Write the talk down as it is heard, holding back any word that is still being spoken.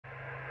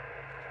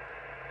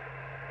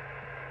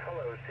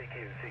Hello,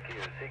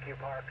 CQ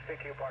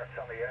Park's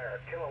on the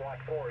air.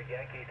 Kilowatt 4,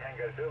 Yankee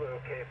Tango Zulu,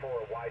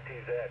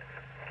 K4YTZ.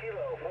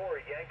 Kilo 4,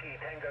 Yankee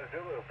Tango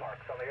Zulu,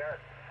 Park's on the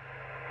air.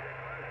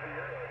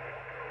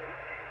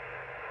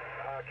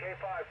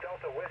 K5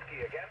 Delta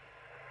Whiskey again.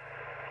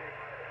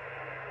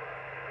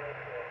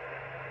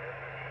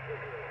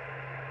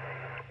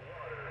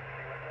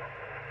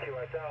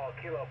 QSL,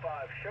 Kilo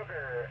 5,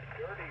 Sugar,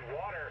 Dirty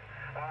Water.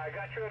 I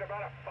got you at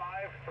about a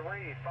 53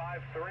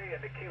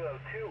 into Kilo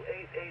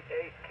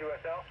 2888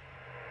 QSL.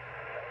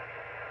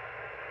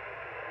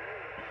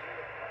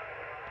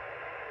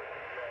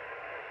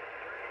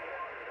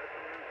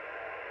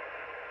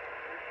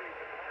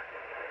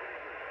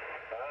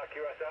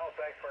 QSL,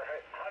 thanks for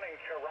hunting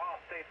Chiraw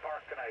State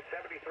Park tonight.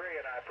 73,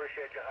 and I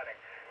appreciate you hunting.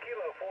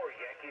 Kilo 4,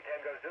 Yankee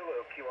Tango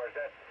Zulu, QRZ.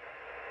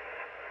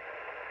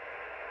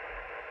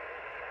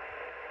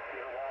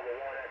 Kilo Bravo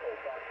 1, Echo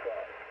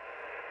Foxtrot.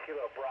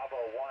 Kilo Bravo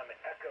 1,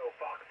 Echo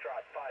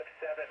Foxtrot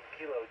 57,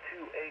 Kilo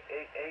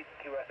 2888,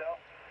 QSL.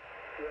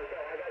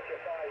 QSL, I got you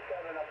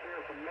 57 up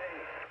here from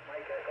Maine.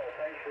 Mike Echo,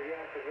 thanks for your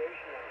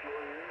activation of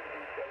your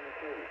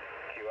UZ-72.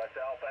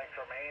 QSL, thanks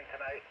for Maine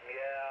tonight.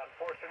 Yeah,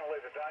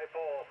 unfortunately the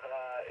dipole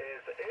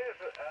is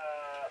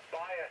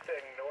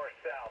biasing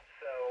north-south,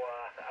 so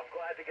I'm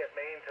glad to get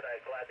Maine tonight.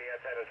 Glad the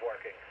antenna's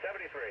working.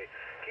 73,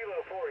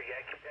 Kilo 4,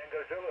 Yankee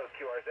Tango Zulu,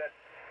 QRZ.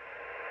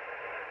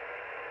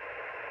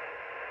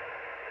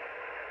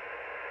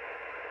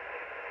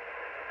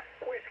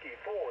 Whiskey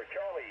 4,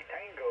 Charlie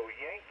Tango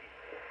Yankee.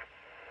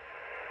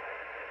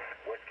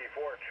 Whiskey 4,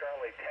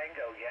 Charlie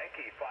Tango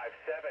Yankee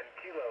 57,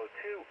 Kilo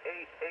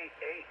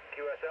 2888,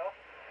 QSL.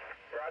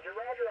 Roger,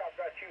 Roger, I've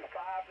got you 5-9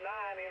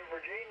 in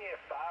Virginia,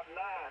 5-9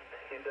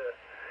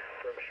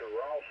 from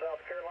Chiraw,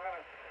 South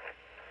Carolina.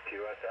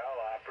 QSL,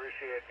 I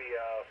appreciate the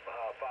 5-9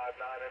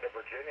 into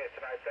Virginia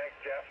tonight. Thanks,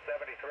 Jeff.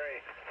 73,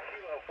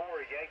 Kilo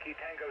 4, Yankee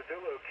Tango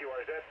Zulu,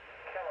 QRZ.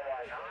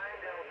 Kilowatt 9,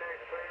 Delta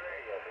X-ray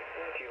Radio.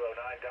 Kilo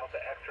 9, Delta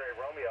X-ray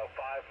Romeo,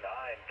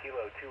 5-9,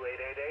 Kilo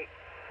 2888.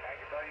 I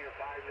can tell you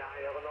 5-9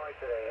 Illinois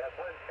today. That's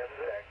one.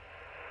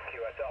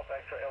 QSL,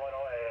 thanks for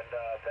Illinois, and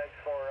thanks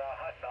for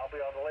hunting. I'll be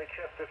on the late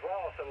shift as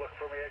well, so look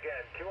for me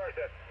again. QRZ.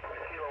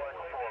 Kilo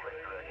Echo 4,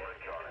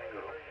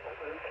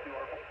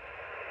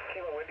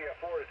 Kilo India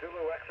 4,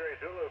 Zulu X-ray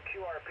Zulu,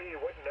 QRP.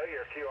 Wouldn't know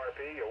your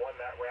QRP. You won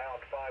that round,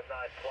 5-9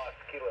 plus,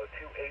 Kilo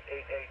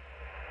 2888.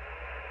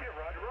 Yeah,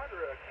 Roger, Roger,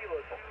 Kilo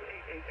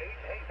 2888.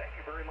 Hey, thank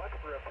you very much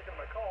for picking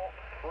my call.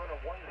 We're on a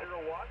 10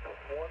 watts,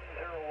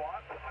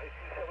 IC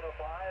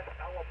 705,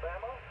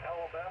 Alabama,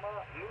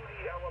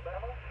 Moody,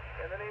 Alabama.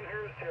 And the name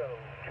here is Joe.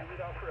 Julie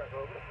Alpha,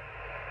 over.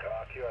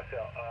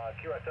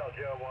 QSL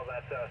Joe, well,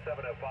 that's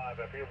 705.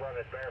 If you're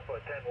running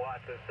barefoot 10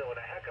 watts, is doing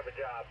a heck of a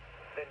job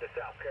into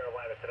South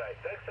Carolina tonight.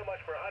 Thanks so much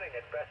for hunting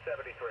at Best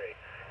 73.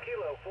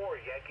 Kilo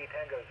 4, Yankee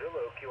Tango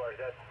Zulu,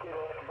 QRZ.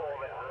 Kilo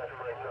 4,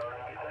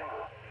 Yankee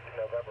Tango.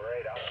 November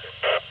 8, Oscar.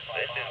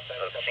 This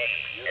is the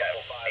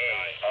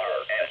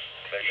PFARS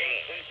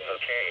machine,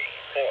 the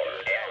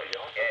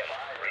K4YTZ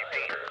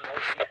repeater.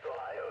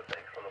 Ohio,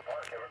 thanks for the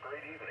park. Have a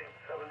great evening.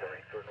 73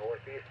 for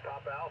Northeast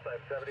Pop Alpha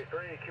at 73,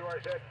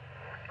 QRZ.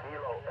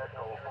 Kilo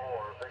Echo 4,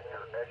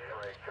 Victor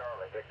X-ray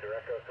Charlie. Victor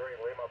Echo 3,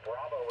 Lima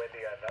Bravo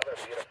India. Another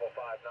beautiful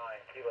 5-9,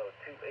 Kilo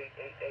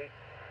 2888.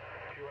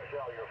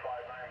 QSL, your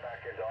 5-9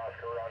 back into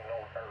Oscar on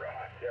Oscar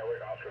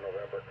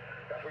November.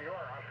 That's where you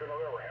are, Oscar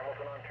November,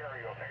 Hamilton,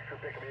 Ontario. Thanks for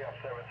picking me up,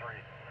 73.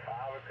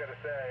 I was going to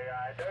say,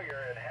 I know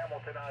you're in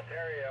Hamilton,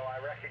 Ontario. I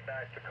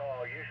recognize the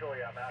call.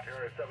 Usually I'm out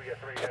here at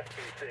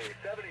W3SPC.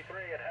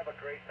 73 and have a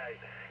great night.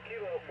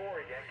 Kilo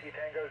 4, Yankee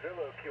Tango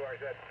Zulu,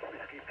 QRZ.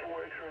 Whiskey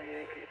 4, X-ray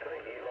Yankee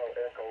Tango. Kilo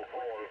Echo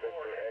 4,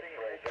 Victor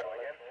X-ray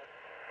Charlie.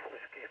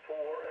 Whiskey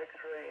 4,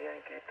 X-ray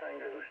Yankee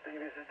Tango.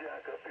 Steve, this is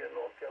Jack up in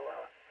North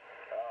Carolina.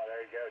 Oh,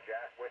 there you go,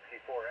 Jack. Whiskey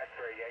 4,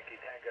 X-ray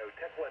Yankee Tango.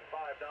 Tiplin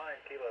 5-9,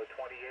 Kilo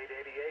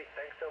 2888.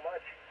 Thanks so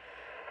much.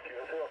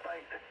 QSL,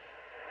 thanks.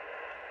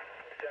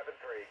 73,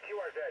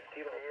 QRZ,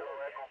 Kilo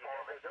Echo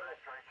 4, Victor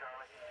X-ray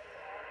Charlie.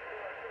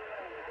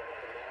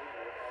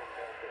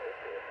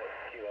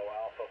 Kilo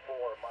Alpha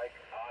 4, Mike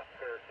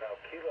Oscar. No,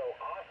 Kilo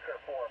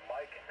Oscar 4,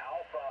 Mike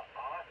Alpha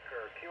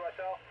Oscar.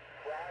 QSL?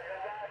 Roger,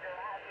 Roger.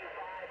 I have you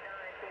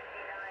 5-9, 59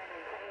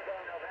 in Tango,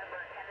 November,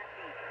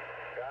 Tennessee.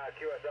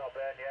 QSL,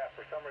 Ben, yeah,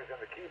 for some reason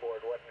the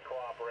keyboard wasn't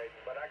cooperating,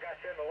 but I got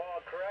you in the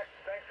log, correct?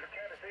 Thanks for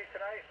Tennessee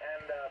tonight,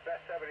 and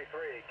Best 73,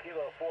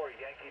 Kilo 4,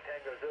 Yankee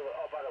Tango Zulu.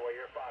 Oh, by the way,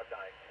 you're 5-9.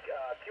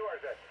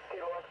 QRZ.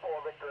 Kilo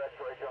X4, Victor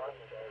X-ray, John.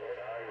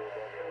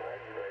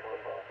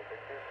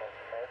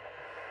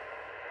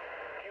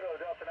 Kilo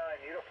Delta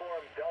 9,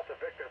 Uniform Delta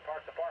Victor,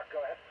 Park to Park, go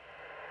ahead.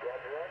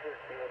 Roger, Roger,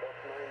 Kilo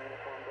Delta 9,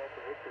 Uniform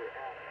Delta Victor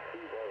at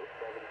Kilo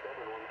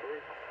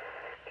 7713.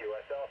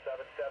 QSL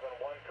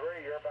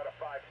 7713, you're about a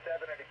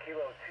 5-7 into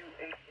Kilo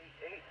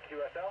 2888,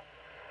 QSL.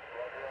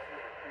 Roger,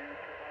 Roger,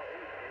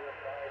 228, you're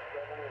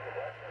 5-7 with the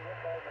Western,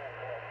 what's all that?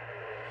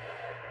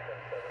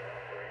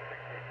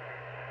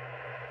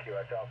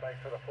 QSL, thanks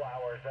for the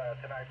flowers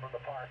tonight from the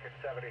park at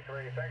 73.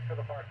 Thanks for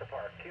the Park to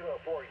Park. Kilo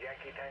 4,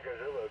 Yankee Tango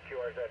Zulu,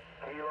 QRZ.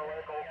 Kilo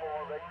Echo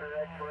 4, Victor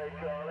X-ray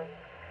Charlie.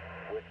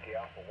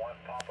 1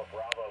 Papa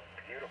Bravo,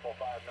 beautiful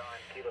 59,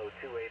 Kilo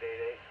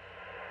 2888.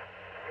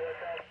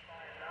 QSL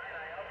 59,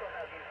 I also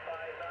have you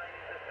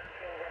 59, the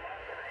Central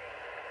Vermont tonight.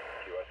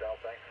 QSL,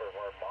 thanks for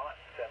Vermont,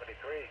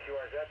 73,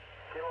 QRZ.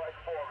 Kilo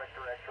X4,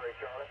 Victor X-Ray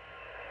Charlie.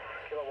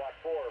 Kilowatt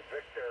 4,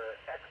 Victor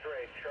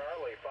X-Ray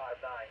Charlie,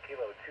 59,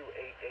 Kilo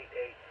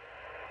 2888.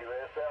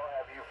 QSL,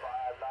 have you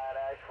 59,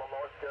 Asheville,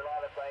 North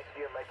Carolina, thank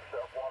you, make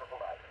yourself wonderful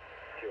night.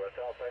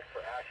 QSL, thanks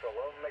for Asheville.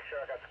 Let me make sure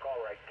I got the call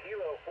right.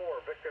 Kilo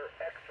 4, Victor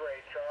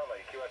X-Ray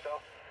Charlie. QSL?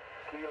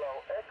 Kilo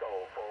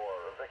Echo for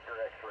Victor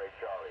X-Ray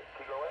Charlie.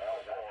 Kilo Echo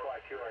that's why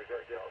QRZ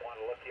didn't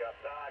want to look you up.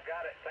 No, I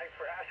got it. Thanks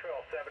for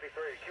Asheville, 73.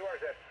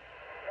 QRZ.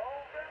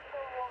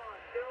 November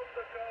 1,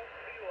 Delta Golf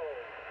Kilo.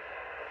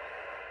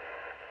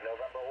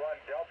 November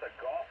 1, Delta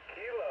Golf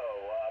Kilo.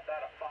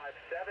 About a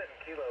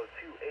 5'7", Kilo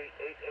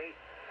 2888.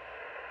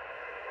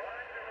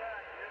 Roger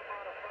that. You're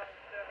about a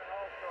 5'7"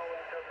 also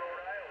into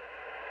Rhode Island.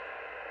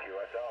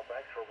 QSL,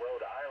 thanks for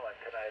Rhode Island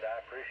tonight.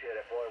 I appreciate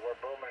it. Boy, we're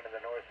booming in the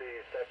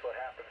Northeast. That's what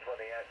happens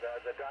when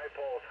the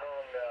dipole's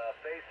hung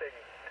facing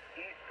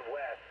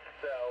east-west.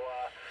 So,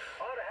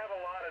 ought to have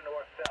a lot of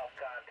north-south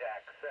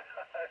contacts.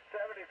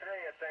 73,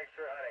 and thanks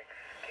for hunting.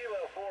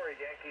 Kilo 4,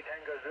 Yankee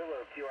Tango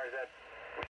Zulu, QRZ.